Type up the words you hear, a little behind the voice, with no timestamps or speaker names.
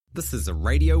This is a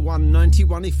Radio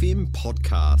 191 FM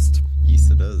podcast.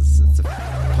 Yes, it is. It's a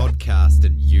podcast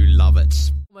and you love it.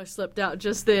 I slipped out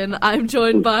just then. I'm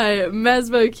joined by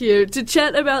Mazbou Q to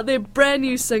chat about their brand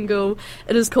new single.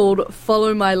 It is called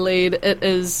Follow My Lead. It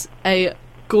is a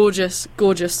gorgeous,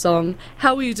 gorgeous song.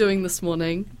 How are you doing this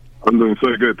morning? I'm doing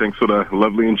so good. Thanks for the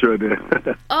lovely intro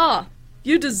there.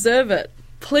 You deserve it.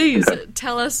 Please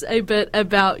tell us a bit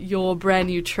about your brand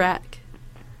new track.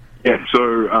 Yeah,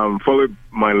 so Follow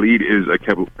My Lead is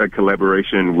a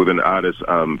collaboration with an artist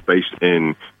based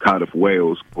in Cardiff,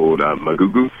 Wales called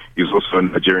Mazbou. He's also a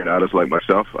Nigerian artist like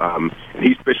myself. And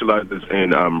he specializes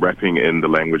in rapping in the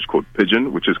language called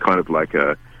Pidgin, which is kind of like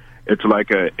a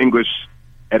English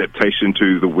adaptation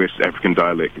to the West African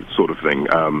dialect sort of thing.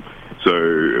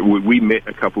 So we met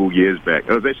a couple years back.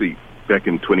 It was actually back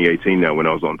in 2018 now when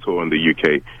I was on tour in the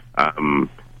UK.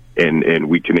 And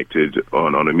we connected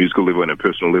on a musical level and a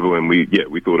personal level, and we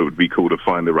thought it would be cool to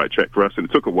find the right track for us, and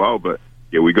it took a while, but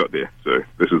yeah, we got there, so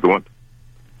this is the one.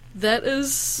 That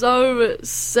is so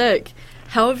sick.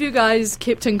 How have you guys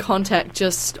kept in contact?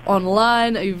 Just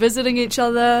online? Are you visiting each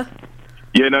other?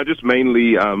 Yeah, no, just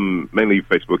mainly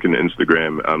Facebook and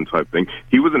Instagram type thing.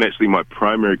 He wasn't actually my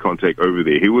primary contact over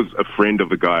there. He was a friend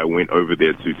of a guy I went over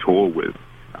there to tour with,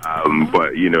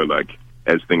 but you know, like,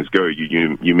 as things go,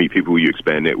 you meet people, you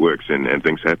expand networks, and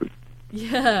things happen.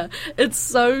 Yeah, it's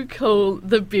so cool,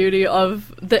 the beauty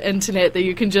of the internet, that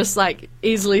you can just like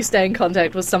easily stay in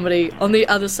contact with somebody on the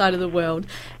other side of the world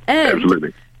and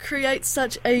Absolutely. Create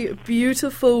such a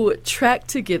beautiful track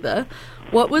together.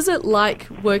 What was it like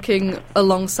working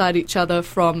alongside each other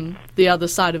from the other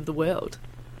side of the world?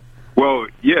 Well,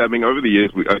 yeah, I mean, over the years,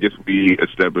 I guess we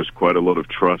established quite a lot of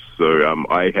trust. So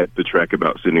I had the track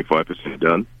about 75%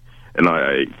 done. And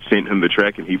I sent him the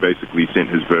track, and he basically sent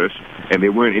his verse. And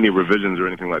there weren't any revisions or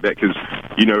anything like that, because,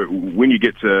 you know, when you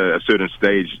get to a certain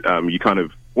stage, you kind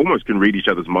of almost can read each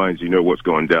other's minds. You know what's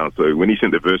going down. So when he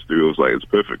sent the verse through, it was like, it's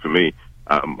perfect for me.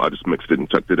 I just mixed it and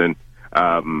tucked it in.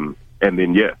 And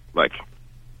then, yeah, like,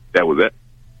 that was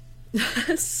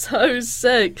it. So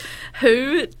sick.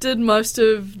 Who did most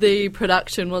of the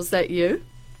production? Was that you?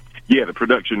 Yeah, the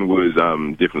production was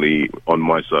definitely on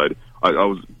my side. I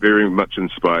was very much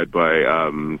inspired by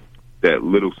that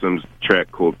Little Sims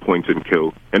track called Point and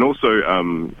Kill, and also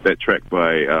that track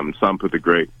by Sampa the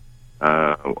Great.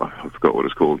 I forgot what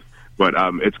it's called, but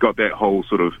it's got that whole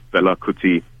sort of Fela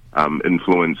Kuti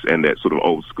influence and that sort of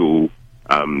old school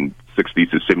 60s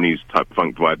to 70s type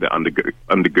funk vibe that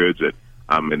undergirds it,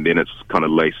 and then it's kind of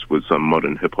laced with some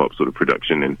modern hip hop sort of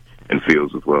production and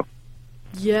feels as well.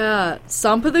 Yeah,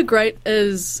 Sampa the Great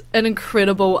is an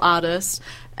incredible artist,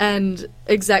 and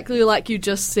exactly like you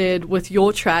just said with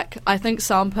your track, I think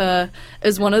Sampa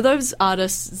is one of those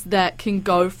artists that can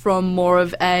go from more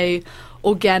of a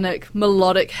organic,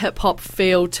 melodic hip-hop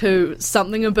feel to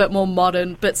something a bit more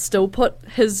modern, but still put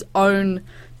his own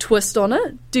twist on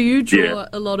it. Do you draw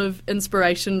a lot of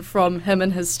inspiration from him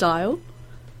and his style?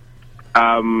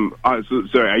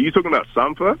 Sorry, are you talking about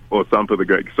Sampa or Sampa the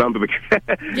Great? Sampa the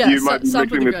yeah, you might be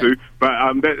mixing the two, but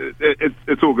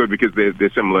it's all good because they're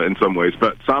similar in some ways.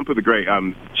 But Sampa the Great,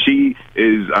 she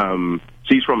is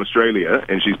she's from Australia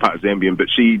and she's part Zambian, but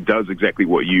she does exactly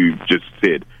what you just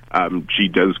said. She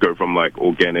does go from like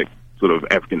organic sort of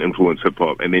African influence hip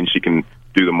hop, and then she can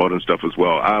do the modern stuff as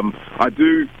well. I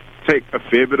do take a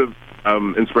fair bit of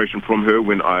inspiration from her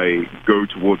when I go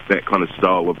towards that kind of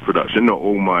style of production. Not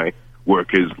all my work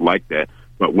is like that,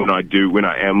 but when I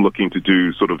am looking to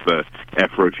do sort of the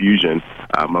Afrofusion,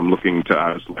 I'm looking to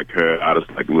artists like her, artists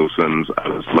like Lil Sims,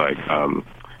 artists like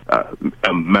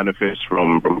Manifest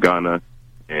from Ghana,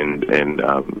 and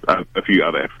a few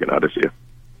other African artists here.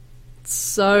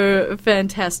 So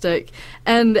fantastic.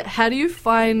 And how do you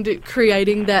find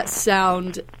creating that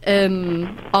sound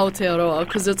in Aotearoa?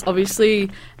 Because it's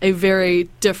obviously a very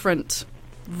different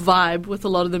vibe with a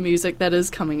lot of the music that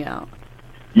is coming out.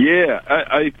 Yeah,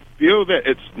 I feel that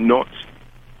it's not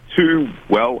too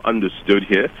well understood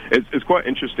here. It's quite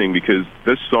interesting because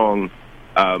this song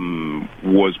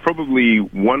was probably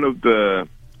one of the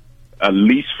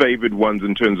least favored ones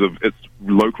in terms of its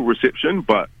local reception,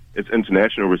 but its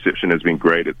international reception has been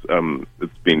great. It's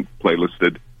been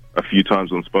playlisted a few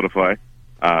times on Spotify,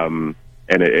 and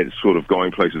it's sort of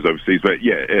going places overseas. But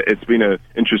yeah, it's been an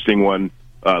interesting one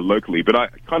locally, but I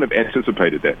kind of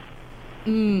anticipated that.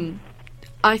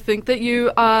 I think that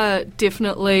you are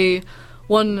definitely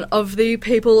one of the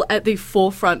people at the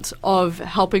forefront of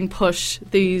helping push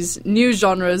these new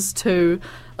genres to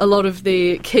a lot of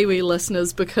the Kiwi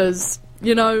listeners because,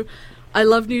 you know, I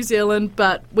love New Zealand,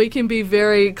 but we can be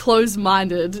very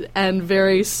close-minded and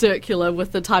very circular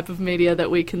with the type of media that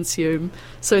we consume.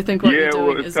 So I think what you're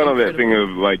doing it's is kind incredible. of that thing of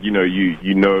like, you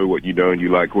know what you know and you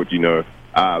like what you know.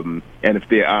 And if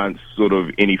there aren't sort of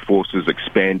any forces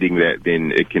expanding that,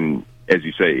 then it can, as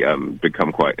you say,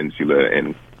 become quite insular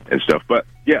and stuff. But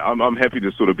yeah, I'm happy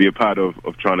to sort of be a part of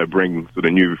trying to bring sort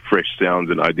of new, fresh sounds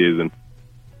and ideas in.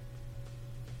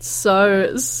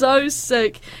 So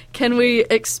sick. Can we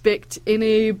expect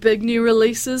any big new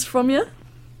releases from you?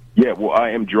 Yeah, well,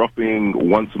 I am dropping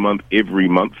once a month, every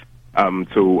month,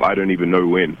 till I don't even know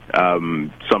when,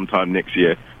 sometime next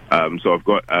year. So I've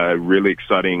got a really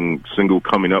exciting single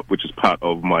coming up, which is part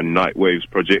of my Nightwaves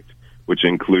project, which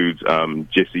includes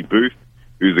Jessie Booth,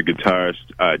 who's a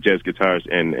guitarist, jazz guitarist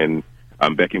and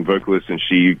backing vocalist, and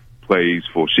she plays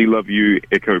for She Loves You,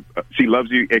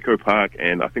 Echo Park,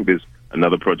 and I think there's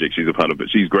another project she's a part of, but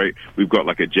she's great. We've got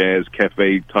like a jazz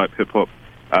cafe type hip hop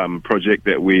project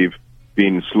that we've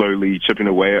been slowly chipping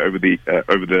away over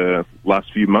the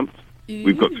last few months.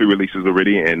 We've got 2 releases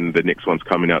already, and the next one's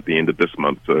coming out the end of this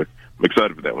month, so I'm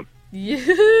excited for that one.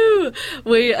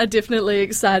 We are definitely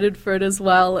excited for it as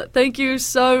well. Thank you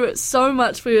so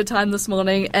much for your time this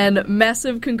morning, and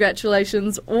massive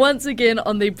congratulations once again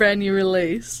on the brand new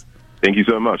release. Thank you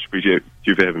so much. Appreciate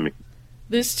you for having me.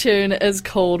 This tune is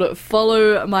called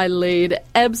Follow My Lead.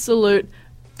 Absolute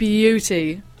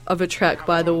beauty of a track,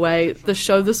 by the way. The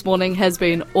show this morning has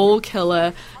been all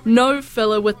killer. No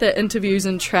filler with the interviews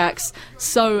and tracks.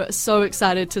 So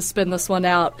excited to spin this one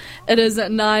out. It is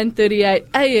at 9:38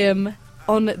 a.m.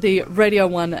 on the Radio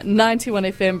 1 91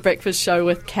 FM Breakfast Show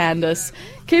with Candice.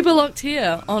 Keep it locked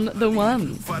here on The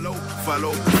One. Follow my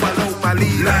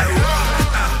lead.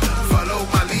 Follow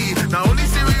my lead. Now only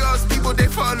serious people, they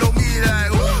follow me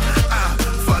like,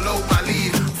 follow my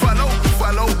lead. Follow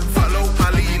my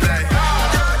lead like,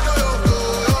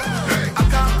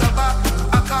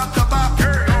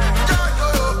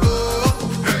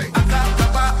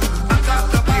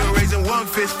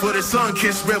 fist for the sun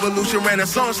kiss revolution,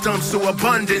 renaissance stumps to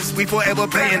abundance. We forever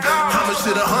paying homage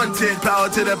to the hunted, power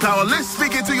to the powerless.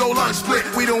 Speaking to your lunch split,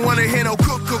 we don't want to hear no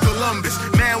cook Columbus.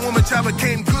 Man, woman, child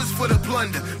became goods for the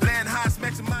plunder. Land highs,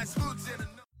 maximize foods in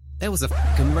That was a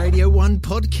fucking Radio 1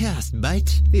 podcast,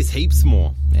 mate. There's heaps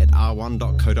more at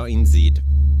r1.co.nz.